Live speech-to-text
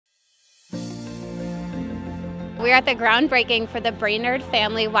We're at the groundbreaking for the Brainerd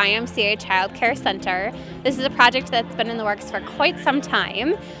Family YMCA Childcare Center. This is a project that's been in the works for quite some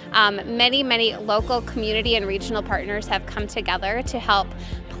time. Many local community and regional partners have come together to help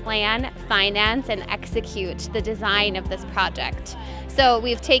plan, finance, and execute the design of this project. So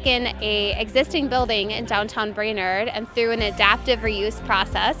we've taken an existing building in downtown Brainerd, and through an adaptive reuse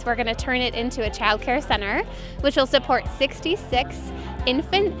process, we're going to turn it into a childcare center, which will support 66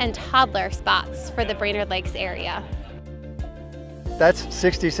 infant and toddler spots for the Brainerd Lakes area. That's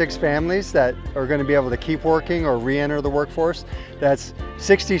 66 families that are going to be able to keep working or re-enter the workforce. That's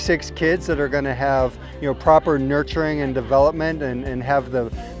 66 kids that are going to have, proper nurturing and development and have the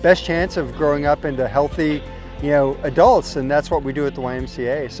best chance of growing up into healthy, adults, and that's what we do at the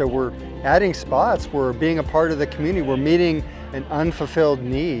YMCA. So we're adding spots, we're being a part of the community, we're meeting an unfulfilled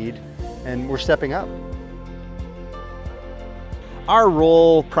need, and we're stepping up. Our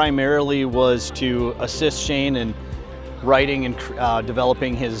role primarily was to assist Shane in writing and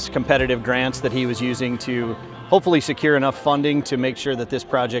developing his competitive grants that he was using to hopefully secure enough funding to make sure that this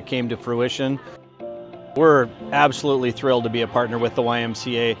project came to fruition. We're absolutely thrilled to be a partner with the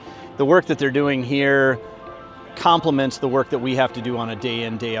YMCA. The work that they're doing here complements the work that we have to do on a day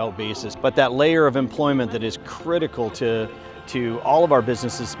in, day out basis. But that layer of employment that is critical to all of our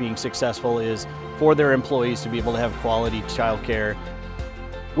businesses being successful is for their employees to be able to have quality childcare.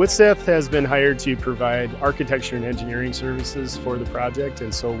 WITSEF has been hired to provide architecture and engineering services for the project,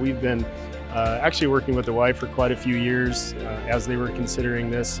 and so we've been actually working with the Y for quite a few years as they were considering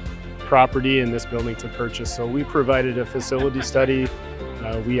this property and this building to purchase. So we provided a facility study,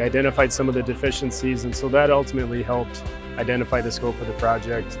 we identified some of the deficiencies, and so that ultimately helped identify the scope of the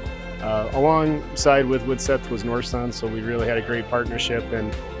project. Alongside with WITSEF was Northsun, so we really had a great partnership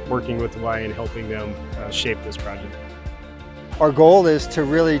and working with the Y and helping them shape this project. Our goal is to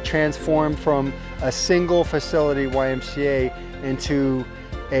really transform from a single facility YMCA into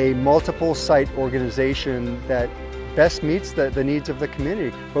a multiple site organization that best meets the needs of the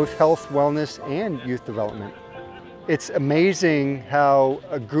community, both health, wellness, and youth development. It's amazing how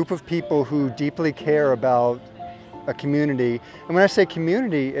a group of people who deeply care about a community, and when I say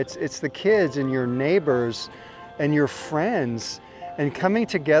community, it's the kids and your neighbors and your friends, and coming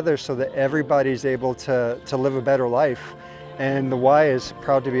together so that everybody's able to live a better life. And the Y is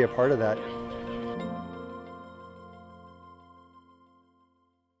proud to be a part of that.